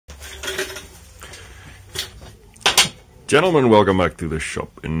Gentlemen, welcome back to the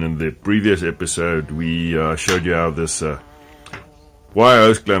shop. In the previous episode we showed you how this wire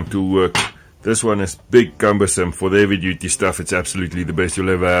hose clamp tool works. This one is big, cumbersome. For the heavy duty stuff it's absolutely the best you'll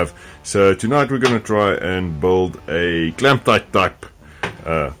ever have. So tonight we're going to try and build a Clamptite type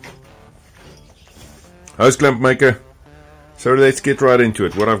hose clamp maker. So let's get right into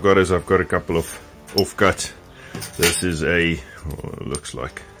it. What I've got is I've got a couple of offcuts. This is a, looks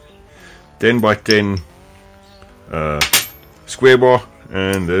like 10 by 10 square bar,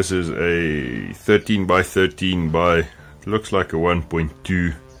 and this is a 13 by 13 by, looks like a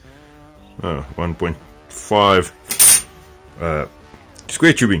 1.2 1.5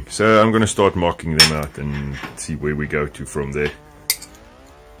 square tubing. So I'm going to start marking them out and see where we go to from there.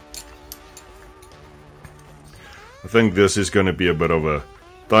 I think this is going to be a bit of a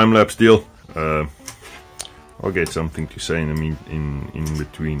time-lapse deal. I'll get something to say in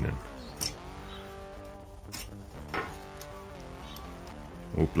between, and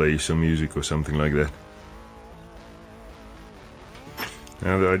we'll play some music or something like that.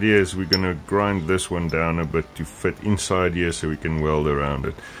 Now the idea is we're going to grind this one down a bit to fit inside here so we can weld around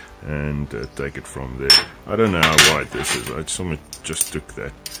it and take it from there. I don't know how wide this is. I just took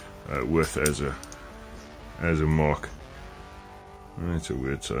that width as a mark. It's a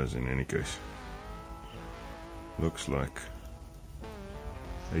weird size in any case. Looks like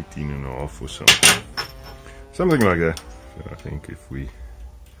 18.5 or something like that. So I think if we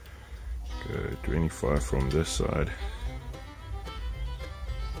go 25 from this side,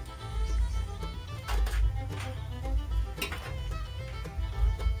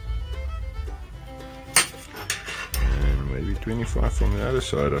 and maybe 25 from the other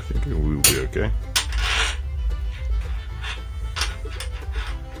side, I think it will be okay.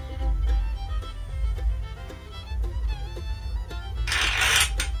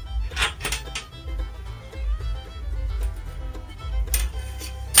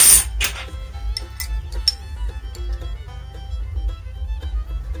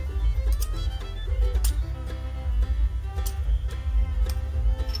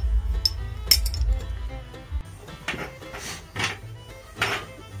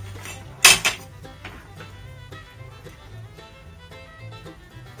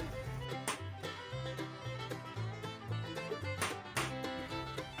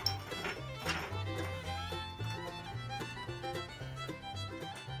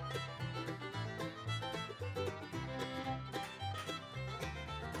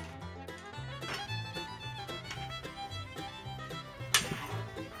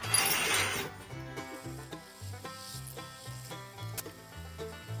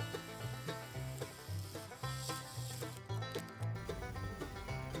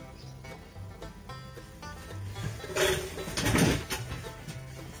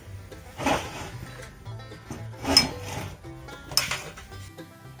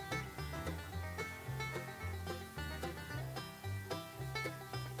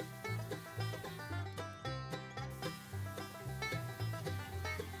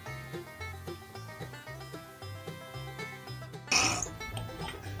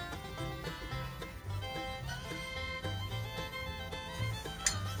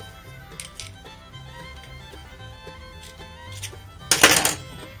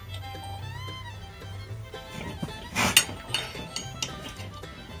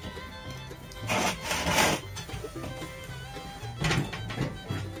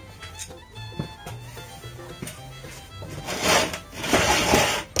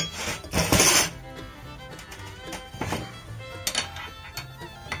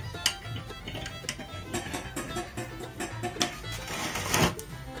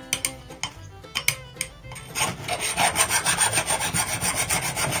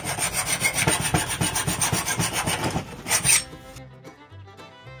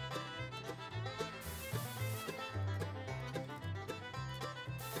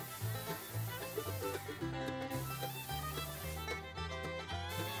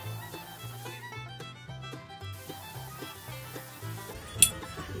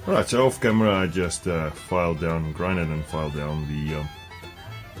 Alright, so off camera I just grinded and filed down the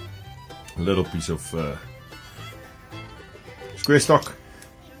little piece of square stock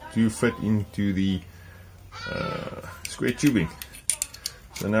to fit into the square tubing.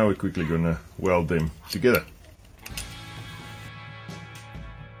 So now we're quickly going to weld them together.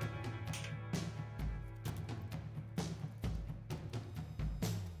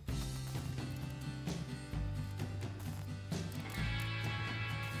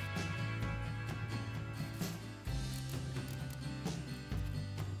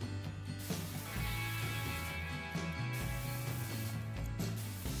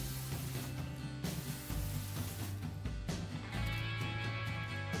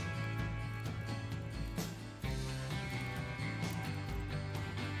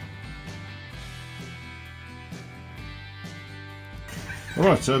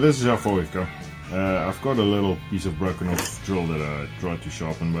 Alright, so this is how far we've come. I've got a little piece of broken off drill that I tried to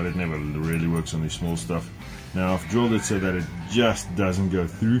sharpen, but it never really works on this small stuff. Now I've drilled it so that it just doesn't go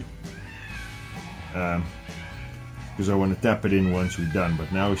through, because I want to tap it in once we're done.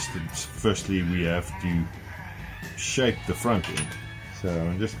 But now firstly we have to shape the front end, so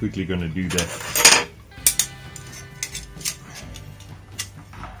I'm just quickly going to do that.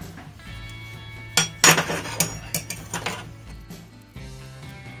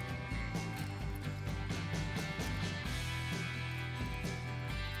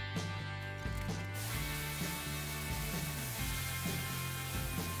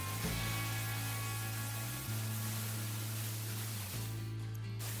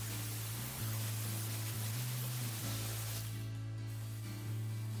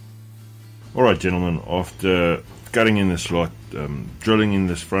 Alright gentlemen, after cutting in the slot, drilling in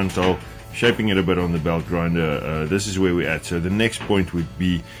this front hole, shaping it a bit on the belt grinder, this is where we're at. So the next point would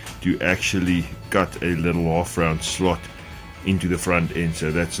be to actually cut a little half round slot into the front end. So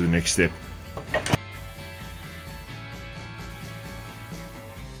that's the next step.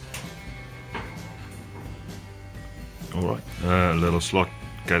 Alright, a little slot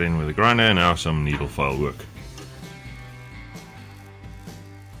cut in with the grinder, now some needle file work.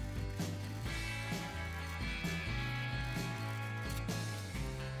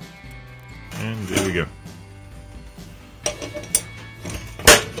 And there we go.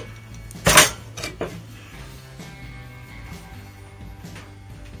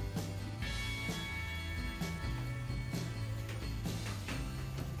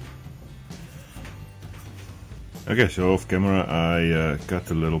 Okay, so off camera I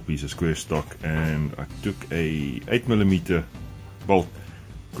cut a little piece of square stock and I took a 8mm bolt,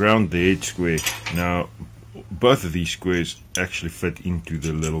 ground the edge square. Now both of these squares actually fit into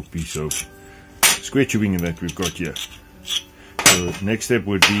the little piece of square tubing that we've got here. So the next step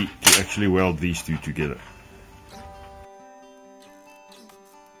would be to actually weld these two together.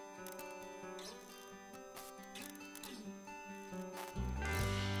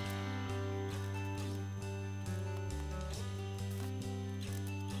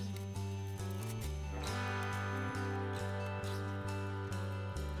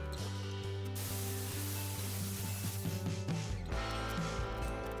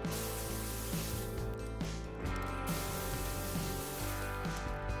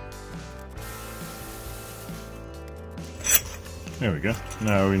 There we go.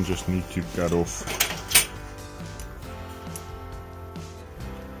 Now we just need to cut off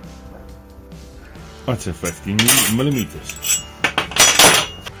that's a 15mm.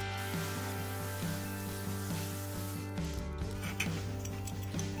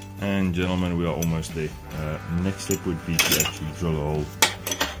 And gentlemen, we are almost there. Next step would be to actually drill a hole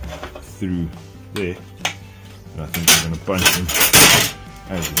through there. And I think we're going to punch in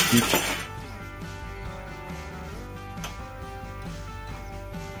as we speak.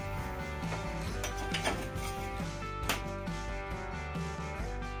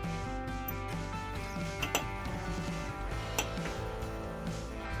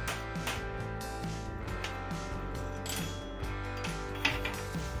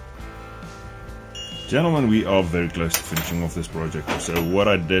 Gentlemen, we are very close to finishing off this project. So what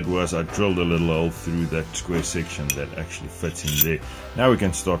I did was I drilled a little hole through that square section that actually fits in there. Now we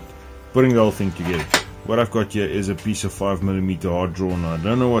can start putting the whole thing together. What I've got here is a piece of 5mm hard drawn. I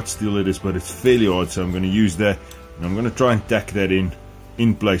don't know what steel it is, but it's fairly hard, so I'm going to use that. And I'm going to try and tack that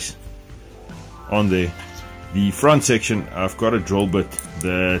in place on there. The front section, I've got a drill bit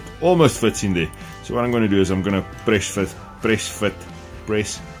that almost fits in there. So what I'm going to do is I'm going to press fit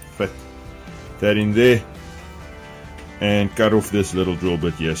that in there and cut off this little drill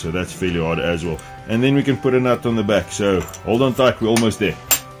bit here, so that's fairly hard as well. And then we can put a nut on the back, so hold on tight, we're almost there.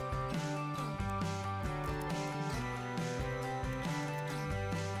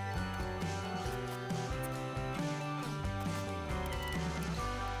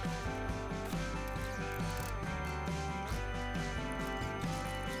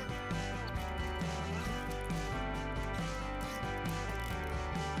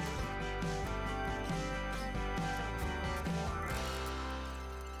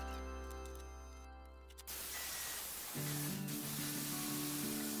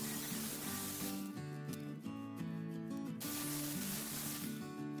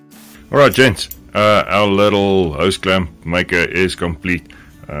 Alright gents, our little hose clamp maker is complete.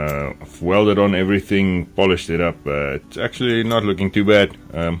 I've welded on everything, polished it up. It's actually not looking too bad.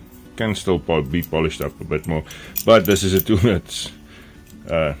 Can still be polished up a bit more, but this is a tool that's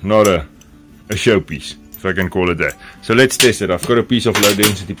not a showpiece if I can call it that. So let's test it. I've got a piece of low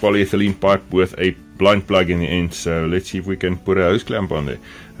density polyethylene pipe with a blind plug in the end, so let's see if we can put a hose clamp on there.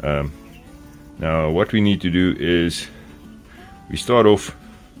 Now what we need to do is we start off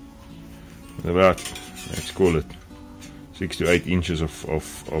with about, let's call it 6 to 8 inches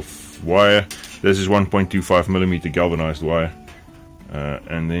of wire. This is 1.25 millimeter galvanized wire,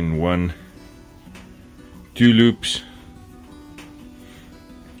 and then 2 loops,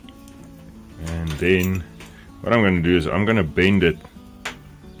 and then what I'm going to do is I'm going to bend it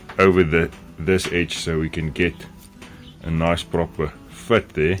over this edge so we can get a nice proper fit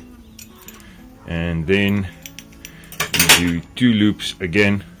there, and then we do 2 loops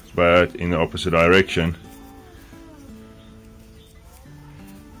again but in the opposite direction.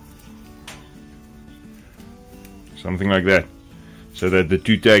 Something like that, so that the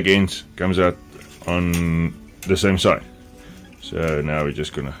 2 tag ends comes out on the same side. So now we're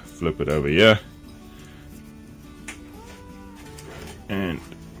just gonna flip it over here and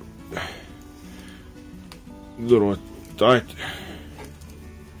little tight,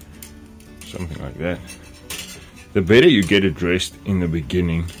 something like that. The better you get it dressed in the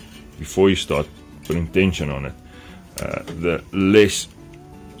beginning before you start putting tension on it, the less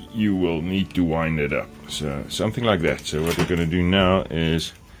you will need to wind it up. So something like that. So what we're going to do now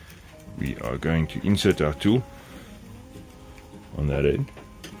is we are going to insert our tool on that end.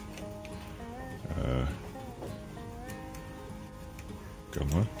 Come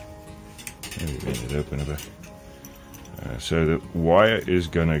on, maybe bend it open a bit. So the wire is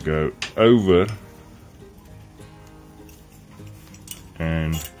going to go over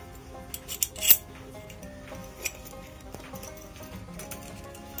and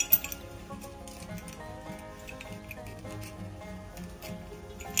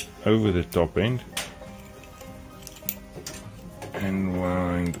over the top end and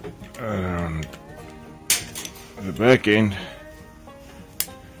wind around the back end,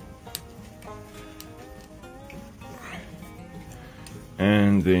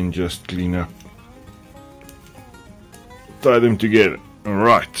 and then just clean up, tie them together.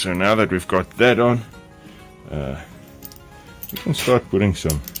 Alright, so now that we've got that on, we can start putting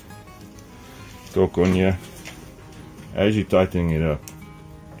some torque on here. As you're tightening it up,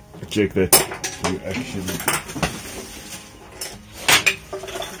 check that you actually...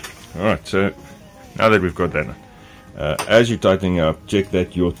 Alright, so now that we've got that on, as you're tightening up, check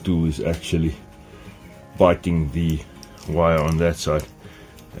that your tool is actually biting the wire on that side,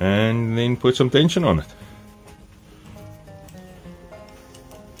 and then put some tension on it.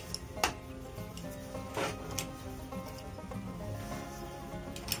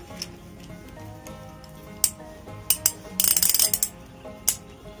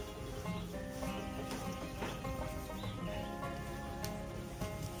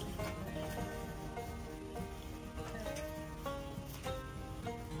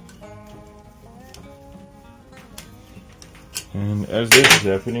 And as this is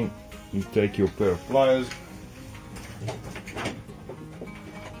happening, you take your pair of pliers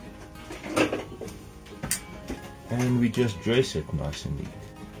and we just dress it nice and neat.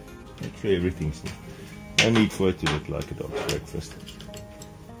 Make sure everything's neat. No need for it to look like a dog's breakfast.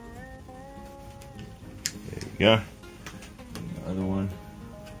 There we go. Another one.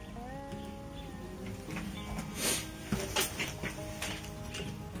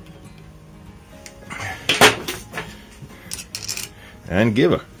 And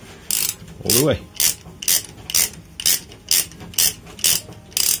give her all the way.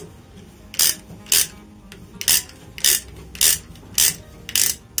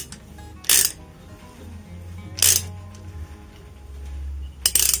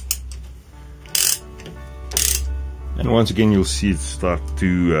 And once again, you'll see it start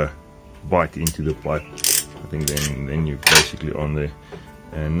to bite into the pipe. I think then you're basically on there.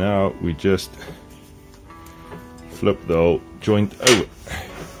 And now we just flip the whole joint over.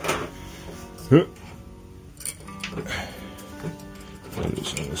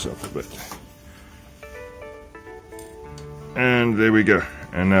 Loosen this up a bit. And there we go.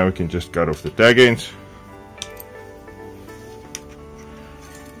 And now we can just cut off the tag ends.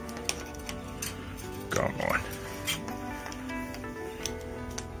 Come on.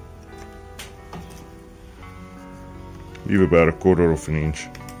 Leave about 1/4 of an inch.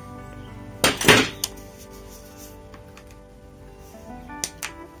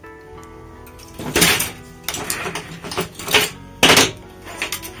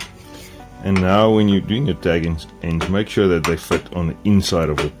 And now when you're doing your tag ends, make sure that they fit on the inside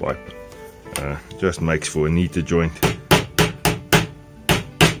of the pipe. Just makes for a neater joint.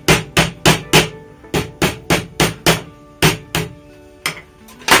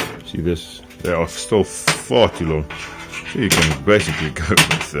 See this, they are still far too long. So you can basically go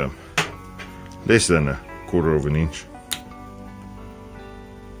with less than a 1/4 of an inch.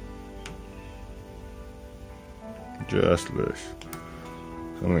 Just less.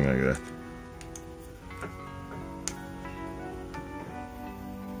 Something like that.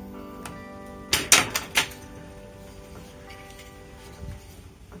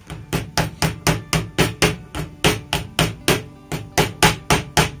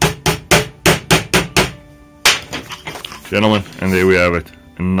 Gentlemen, and there we have it.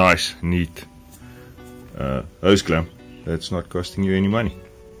 A nice, neat hose clamp that's not costing you any money.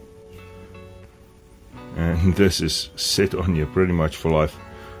 And this is set on you pretty much for life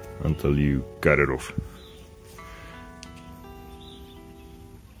until you cut it off.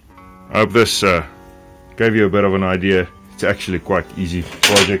 I hope this gave you a bit of an idea. It's actually quite easy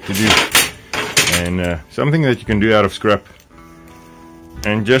project to do, and something that you can do out of scrap.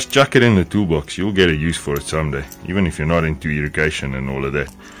 And just chuck it in the toolbox. You'll get a use for it someday, even if you're not into irrigation and all of that.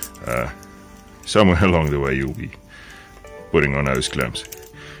 Somewhere along the way you'll be putting on hose clamps.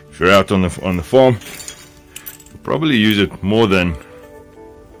 If you're out on the farm, you'll probably use it more than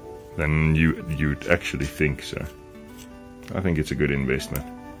you'd actually think. So I think it's a good investment.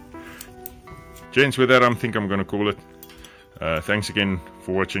 Gents, with that I think I'm going to call it. Thanks again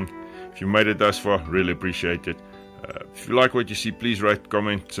for watching. If you made it thus far, really appreciate it. If you like what you see, please rate,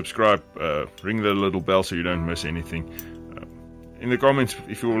 comment, subscribe, ring the little bell so you don't miss anything. In the comments,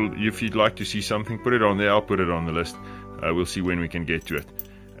 if you'd like to see something, put it on there. I'll put it on the list. We'll see when we can get to it.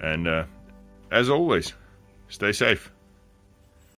 And as always, stay safe.